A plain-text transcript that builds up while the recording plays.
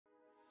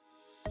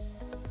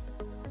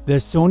The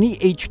Sony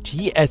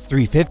HTS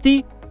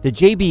 350, the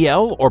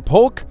JBL or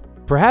Polk,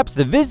 perhaps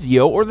the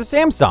Vizio or the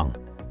Samsung.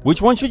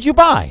 Which one should you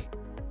buy?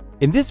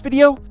 In this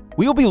video,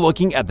 we will be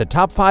looking at the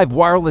top 5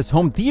 wireless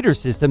home theater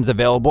systems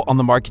available on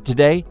the market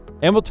today,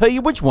 and we'll tell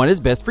you which one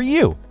is best for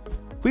you.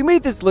 We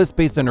made this list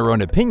based on our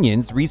own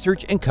opinions,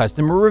 research, and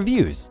customer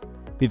reviews.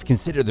 We've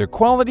considered their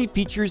quality,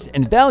 features,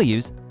 and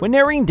values when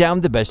narrowing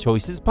down the best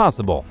choices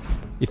possible.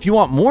 If you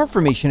want more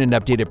information and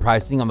updated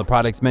pricing on the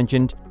products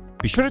mentioned,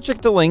 be sure to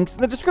check the links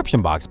in the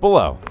description box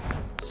below.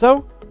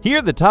 So, here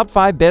are the top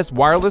 5 best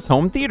wireless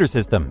home theater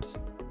systems.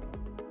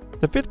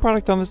 The 5th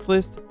product on this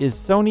list is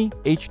Sony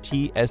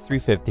HTS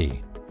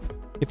 350.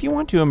 If you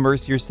want to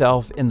immerse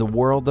yourself in the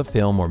world of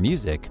film or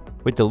music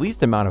with the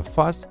least amount of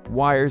fuss,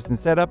 wires, and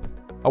setup,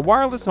 a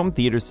wireless home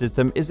theater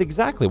system is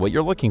exactly what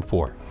you're looking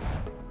for.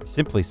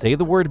 Simply say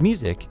the word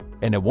music,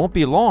 and it won't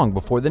be long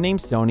before the name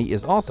Sony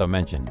is also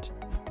mentioned.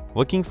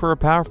 Looking for a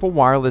powerful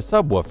wireless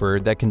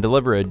subwoofer that can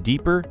deliver a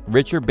deeper,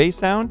 richer bass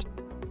sound?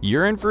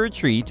 You're in for a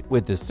treat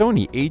with the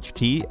Sony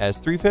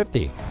HTS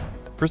 350.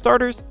 For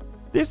starters,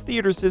 this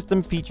theater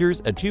system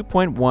features a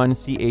 2.1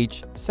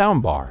 CH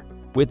soundbar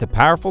with a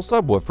powerful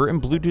subwoofer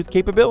and Bluetooth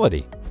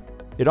capability.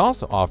 It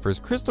also offers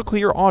crystal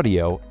clear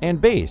audio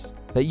and bass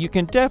that you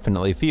can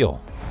definitely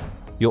feel.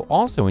 You'll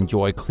also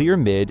enjoy clear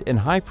mid and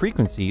high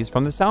frequencies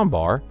from the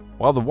soundbar,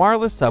 while the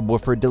wireless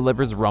subwoofer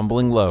delivers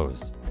rumbling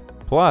lows.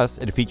 Plus,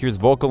 it features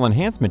vocal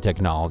enhancement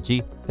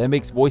technology that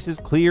makes voices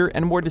clear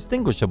and more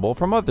distinguishable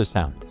from other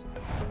sounds.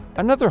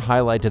 Another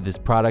highlight of this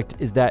product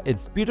is that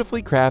it's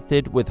beautifully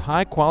crafted with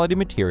high-quality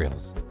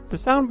materials. The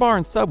soundbar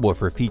and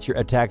subwoofer feature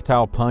a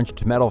tactile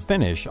punched metal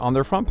finish on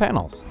their front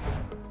panels.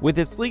 With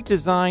its sleek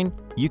design,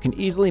 you can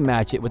easily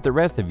match it with the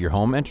rest of your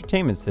home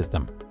entertainment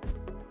system.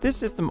 This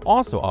system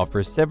also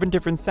offers 7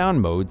 different sound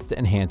modes to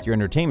enhance your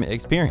entertainment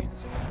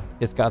experience.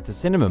 It's got the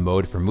cinema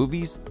mode for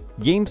movies,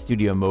 game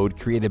studio mode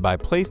created by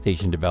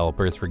PlayStation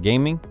developers for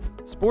gaming,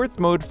 sports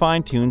mode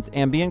fine-tunes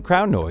ambient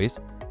crowd noise,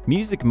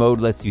 music mode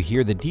lets you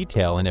hear the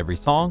detail in every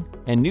song,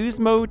 and news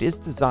mode is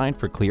designed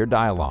for clear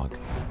dialogue.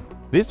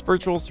 This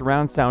virtual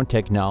surround sound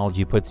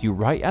technology puts you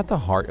right at the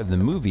heart of the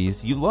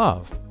movies you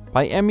love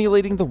by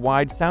emulating the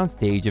wide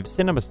soundstage of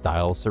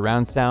cinema-style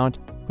surround sound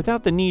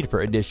without the need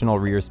for additional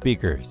rear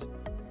speakers.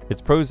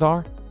 Its pros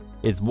are,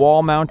 it's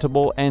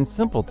wall-mountable and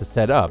simple to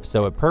set up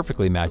so it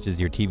perfectly matches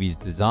your TV's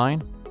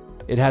design.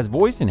 It has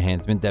voice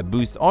enhancement that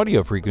boosts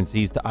audio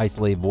frequencies to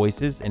isolate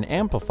voices and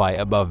amplify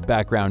above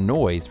background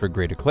noise for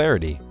greater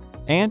clarity.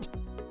 And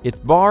its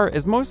bar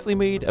is mostly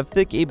made of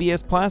thick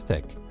ABS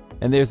plastic,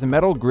 and there's a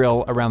metal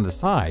grille around the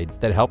sides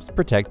that helps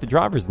protect the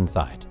drivers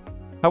inside.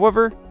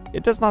 However,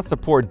 it does not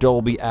support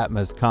Dolby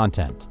Atmos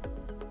content.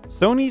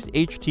 Sony's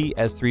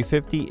HTS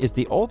 350 is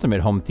the ultimate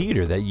home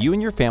theater that you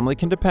and your family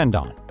can depend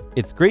on.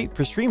 It's great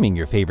for streaming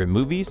your favorite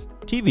movies,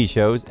 TV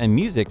shows, and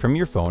music from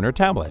your phone or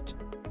tablet.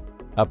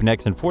 Up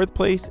next in 4th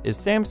place is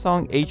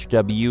Samsung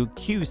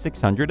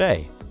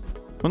HW-Q600A.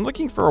 When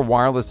looking for a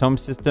wireless home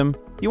system,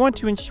 you want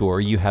to ensure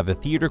you have a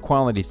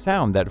theater-quality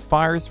sound that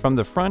fires from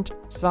the front,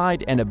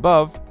 side, and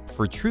above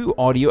for true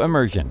audio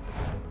immersion.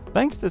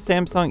 Thanks to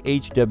Samsung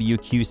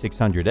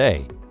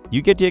HW-Q600A,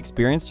 you get to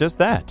experience just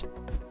that.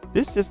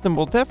 This system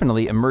will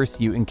definitely immerse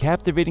you in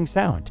captivating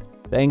sound,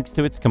 thanks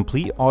to its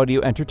complete audio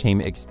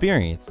entertainment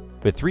experience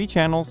with 3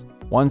 channels,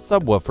 1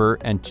 subwoofer,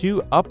 and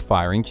 2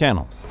 up-firing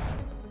channels.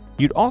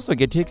 You'd also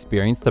get to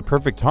experience the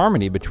perfect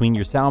harmony between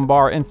your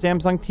soundbar and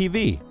Samsung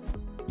TV.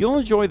 You'll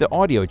enjoy the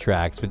audio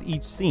tracks with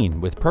each scene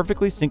with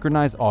perfectly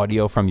synchronized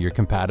audio from your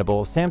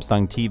compatible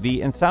Samsung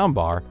TV and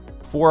soundbar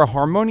for a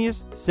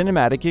harmonious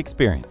cinematic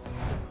experience.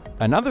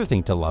 Another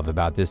thing to love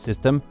about this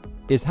system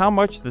is how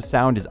much the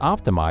sound is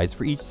optimized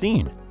for each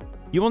scene.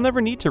 You will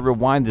never need to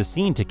rewind the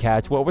scene to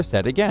catch what was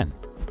said again.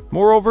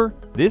 Moreover,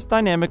 this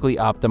dynamically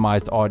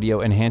optimized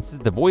audio enhances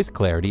the voice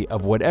clarity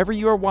of whatever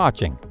you are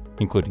watching,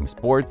 including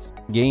sports,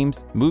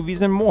 games,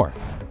 movies, and more.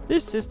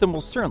 This system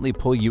will certainly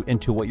pull you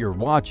into what you're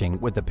watching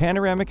with the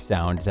panoramic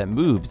sound that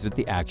moves with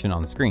the action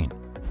on screen.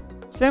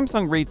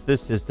 Samsung rates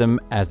this system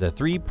as a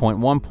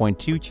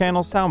 3.1.2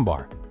 channel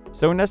soundbar,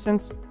 so in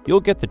essence, you'll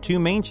get the 2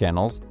 main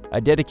channels,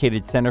 a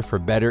dedicated center for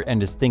better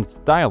and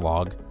distinct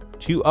dialogue,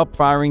 2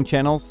 up-firing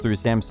channels through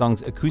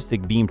Samsung's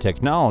acoustic beam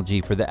technology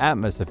for the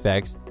Atmos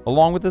effects,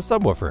 along with the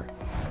subwoofer.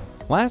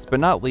 Last but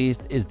not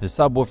least is the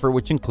subwoofer,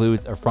 which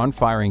includes a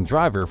front-firing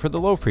driver for the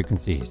low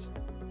frequencies.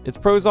 Its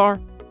pros are,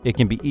 it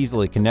can be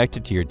easily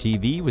connected to your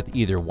TV with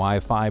either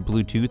Wi-Fi,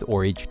 Bluetooth,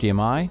 or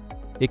HDMI.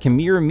 It can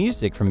mirror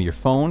music from your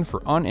phone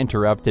for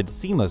uninterrupted,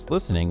 seamless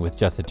listening with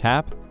just a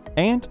tap.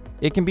 And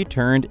it can be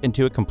turned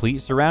into a complete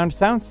surround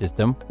sound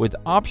system with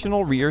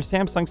optional rear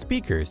Samsung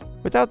speakers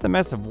without the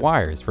mess of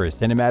wires for a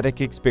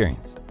cinematic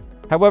experience.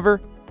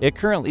 However, it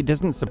currently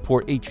doesn't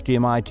support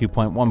HDMI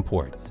 2.1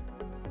 ports.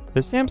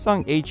 The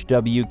Samsung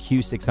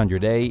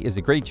HW-Q600A is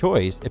a great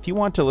choice if you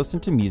want to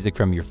listen to music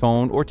from your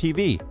phone or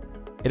TV.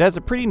 It has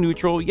a pretty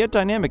neutral yet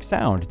dynamic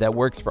sound that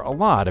works for a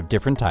lot of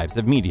different types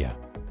of media.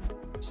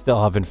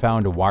 Still haven't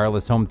found a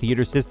wireless home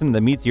theater system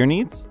that meets your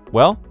needs?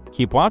 Well,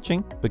 keep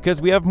watching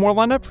because we have more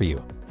lined up for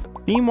you.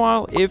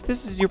 Meanwhile, if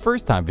this is your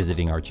first time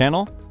visiting our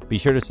channel, be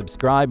sure to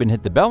subscribe and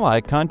hit the bell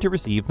icon to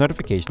receive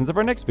notifications of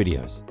our next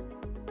videos.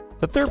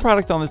 The third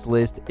product on this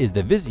list is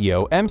the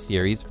Vizio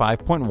M-Series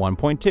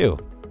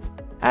 5.1.2.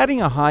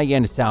 Adding a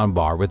high-end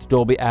soundbar with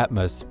Dolby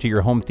Atmos to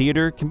your home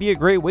theater can be a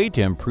great way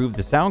to improve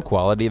the sound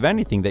quality of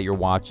anything that you're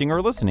watching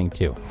or listening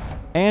to.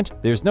 And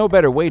there's no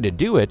better way to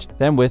do it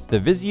than with the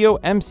Vizio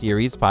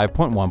M-Series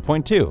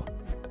 5.1.2.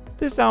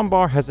 This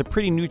soundbar has a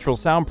pretty neutral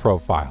sound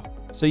profile,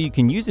 so you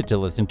can use it to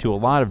listen to a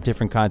lot of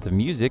different kinds of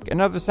music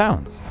and other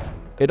sounds.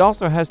 It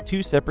also has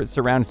 2 separate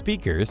surround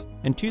speakers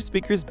and 2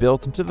 speakers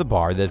built into the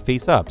bar that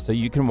face up so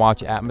you can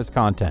watch Atmos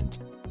content.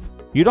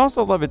 You'd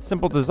also love its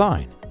simple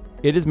design.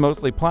 It is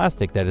mostly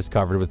plastic that is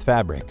covered with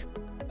fabric.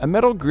 A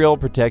metal grille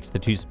protects the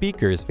 2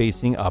 speakers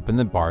facing up in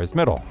the bar's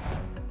middle.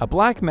 A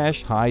black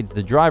mesh hides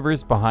the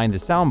drivers behind the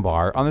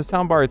soundbar on the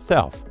soundbar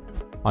itself.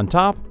 On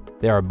top,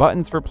 there are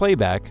buttons for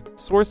playback,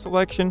 source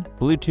selection,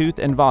 Bluetooth,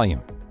 and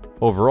volume.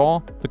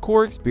 Overall, the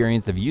core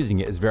experience of using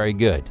it is very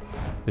good.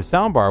 The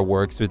soundbar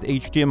works with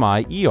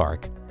HDMI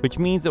eARC, which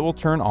means it will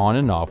turn on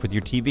and off with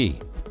your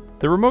TV.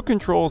 The remote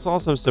control is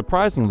also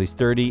surprisingly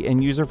sturdy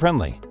and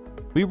user-friendly.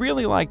 We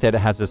really like that it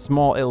has a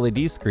small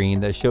LED screen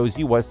that shows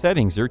you what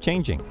settings are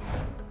changing.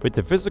 With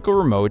the physical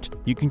remote,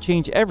 you can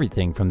change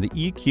everything from the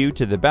EQ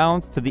to the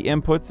balance to the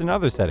inputs and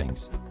other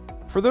settings.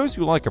 For those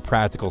who like a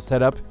practical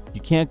setup, you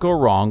can't go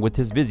wrong with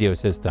this Vizio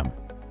system.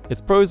 Its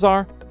pros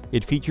are,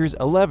 it features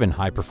 11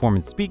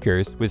 high-performance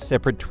speakers with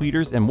separate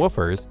tweeters and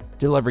woofers,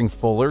 delivering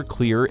fuller,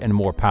 clearer, and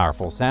more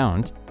powerful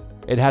sound.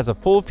 It has a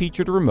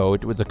full-featured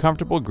remote with a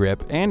comfortable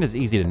grip and is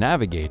easy to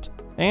navigate.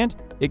 And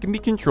it can be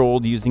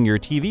controlled using your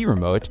TV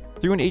remote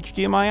through an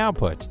HDMI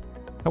output.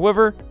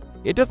 However,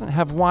 it doesn't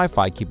have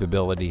Wi-Fi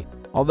capability,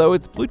 although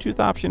its Bluetooth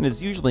option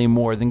is usually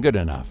more than good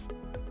enough.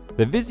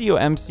 The Vizio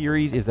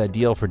M-Series is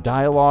ideal for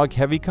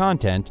dialogue-heavy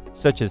content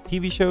such as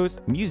TV shows,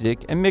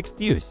 music, and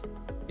mixed use.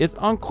 It's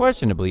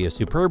unquestionably a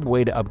superb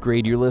way to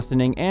upgrade your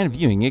listening and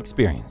viewing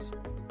experience.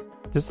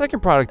 The second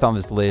product on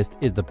this list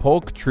is the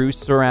Polk True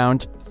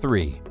Surround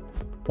 3.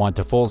 Want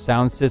a full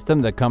sound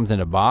system that comes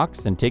in a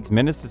box and takes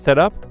minutes to set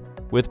up?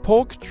 With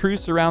Polk True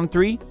Surround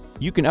 3,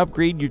 you can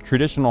upgrade your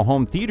traditional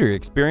home theater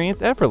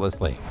experience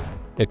effortlessly.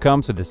 It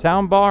comes with a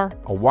soundbar,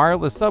 a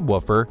wireless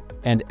subwoofer,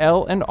 and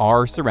L and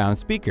R surround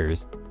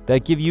speakers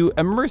that give you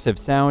immersive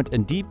sound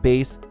and deep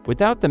bass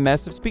without the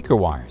mess of speaker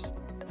wires.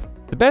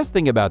 The best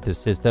thing about this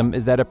system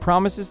is that it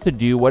promises to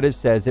do what it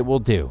says it will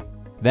do,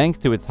 thanks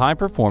to its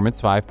high-performance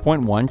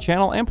 5.1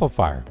 channel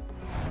amplifier.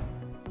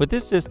 With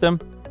this system,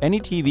 any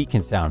TV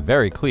can sound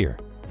very clear.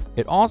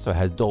 It also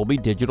has Dolby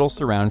Digital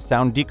Surround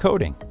Sound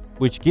decoding,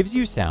 which gives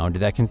you sound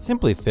that can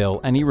simply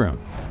fill any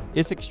room.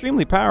 It's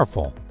extremely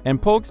powerful,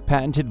 and Polk's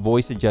patented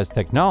voice adjust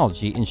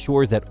technology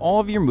ensures that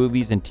all of your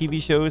movies and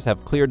TV shows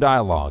have clear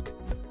dialogue.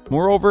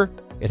 Moreover,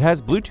 it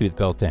has Bluetooth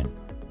built in,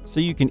 so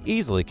you can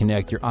easily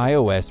connect your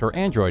iOS or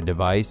Android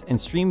device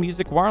and stream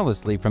music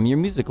wirelessly from your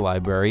music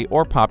library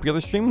or popular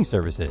streaming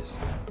services.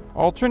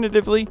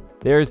 Alternatively,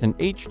 there is an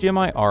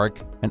HDMI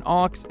ARC, an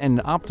aux, and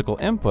an optical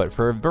input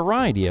for a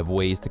variety of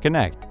ways to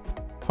connect.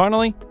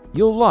 Finally,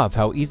 you'll love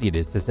how easy it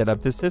is to set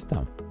up this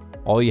system.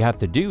 All you have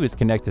to do is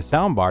connect the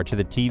soundbar to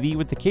the TV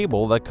with the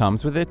cable that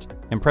comes with it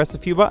and press a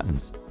few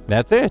buttons.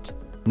 That's it!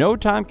 No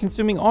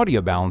time-consuming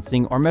audio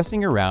balancing or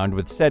messing around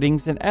with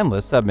settings and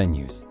endless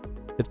submenus.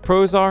 Its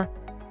pros are,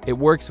 it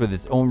works with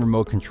its own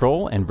remote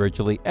control and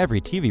virtually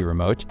every TV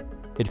remote.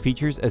 It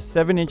features a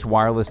 7-inch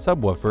wireless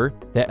subwoofer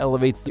that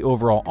elevates the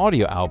overall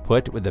audio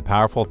output with a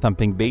powerful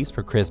thumping bass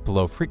for crisp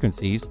low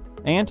frequencies,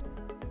 and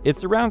its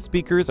surround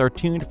speakers are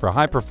tuned for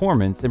high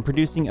performance and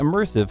producing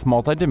immersive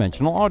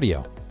multidimensional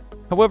audio.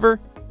 However,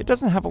 it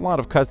doesn't have a lot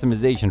of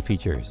customization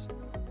features.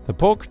 The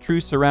Polk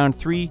True Surround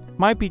 3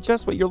 might be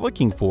just what you're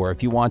looking for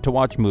if you want to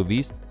watch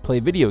movies, play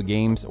video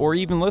games, or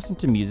even listen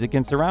to music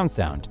in surround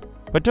sound,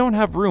 but don't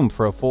have room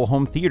for a full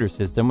home theater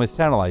system with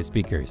satellite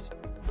speakers.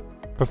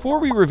 Before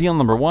we reveal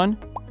number 1,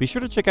 be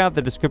sure to check out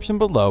the description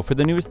below for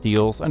the newest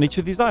deals on each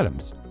of these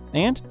items.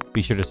 And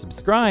be sure to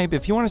subscribe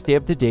if you want to stay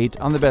up to date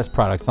on the best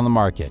products on the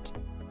market.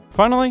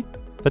 Finally,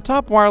 the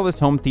top wireless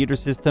home theater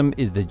system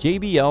is the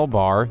JBL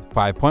Bar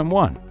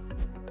 5.1.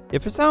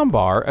 If a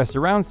soundbar, a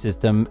surround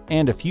system,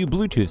 and a few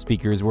Bluetooth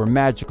speakers were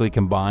magically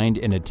combined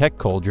in a tech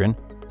cauldron,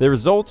 the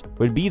result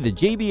would be the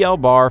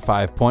JBL Bar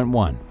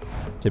 5.1.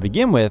 To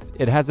begin with,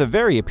 it has a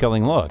very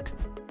appealing look.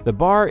 The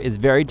bar is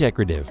very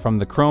decorative, from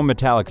the chrome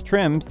metallic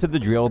trims to the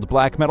drilled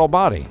black metal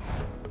body.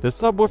 The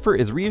subwoofer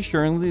is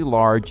reassuringly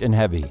large and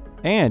heavy,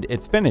 and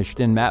it's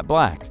finished in matte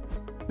black.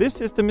 This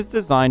system is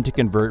designed to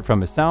convert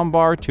from a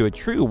soundbar to a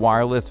true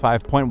wireless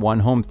 5.1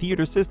 home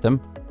theater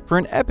system for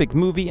an epic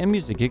movie and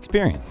music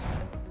experience.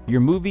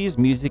 Your movies,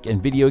 music,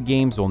 and video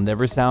games will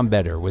never sound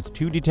better with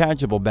 2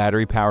 detachable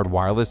battery-powered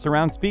wireless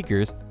surround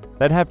speakers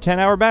that have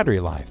 10-hour battery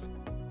life.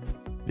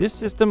 This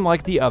system,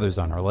 like the others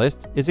on our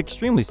list, is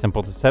extremely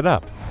simple to set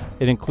up.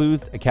 It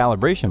includes a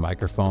calibration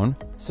microphone,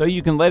 so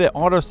you can let it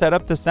auto-set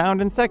up the sound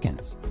in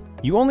seconds.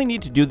 You only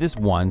need to do this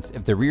once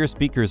if the rear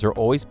speakers are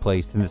always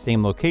placed in the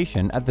same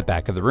location at the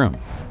back of the room.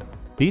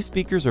 These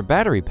speakers are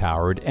battery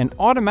powered and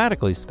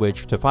automatically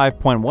switch to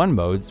 5.1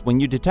 modes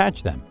when you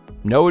detach them.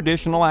 No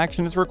additional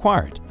action is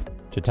required.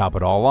 To top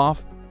it all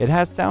off, it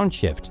has sound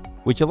shift,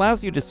 which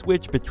allows you to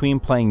switch between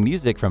playing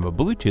music from a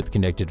Bluetooth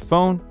connected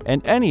phone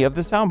and any of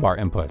the soundbar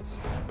inputs.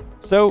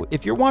 So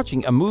if you're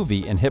watching a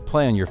movie and hit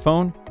play on your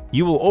phone,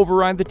 you will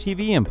override the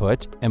TV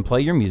input and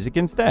play your music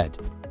instead.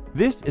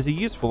 This is a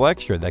useful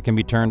extra that can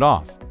be turned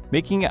off,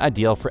 making it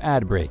ideal for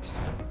ad breaks.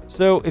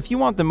 So if you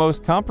want the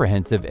most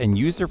comprehensive and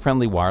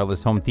user-friendly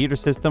wireless home theater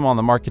system on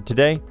the market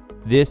today,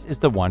 this is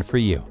the one for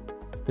you.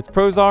 Its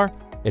pros are,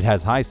 it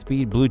has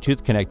high-speed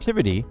Bluetooth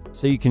connectivity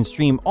so you can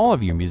stream all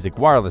of your music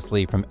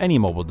wirelessly from any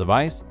mobile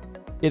device.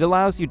 It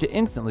allows you to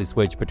instantly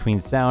switch between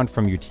sound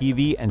from your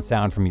TV and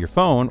sound from your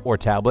phone or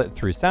tablet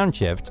through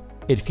SoundShift.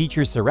 It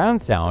features surround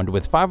sound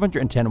with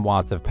 510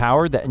 watts of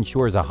power that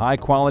ensures a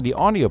high-quality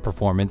audio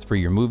performance for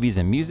your movies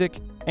and music,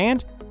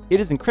 and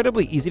it is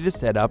incredibly easy to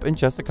set up in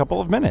just a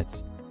couple of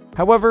minutes.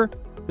 However,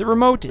 the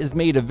remote is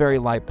made of very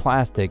light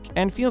plastic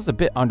and feels a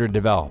bit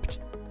underdeveloped.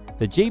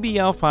 The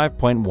JBL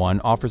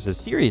 5.1 offers a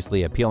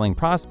seriously appealing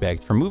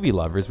prospect for movie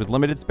lovers with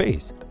limited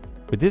space.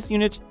 With this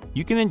unit,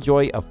 you can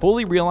enjoy a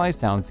fully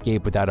realized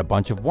soundscape without a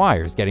bunch of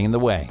wires getting in the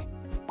way.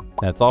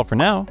 That's all for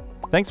now.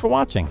 Thanks for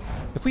watching.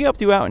 If we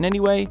helped you out in any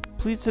way,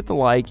 please hit the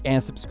like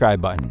and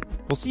subscribe button.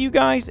 We'll see you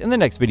guys in the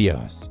next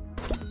videos.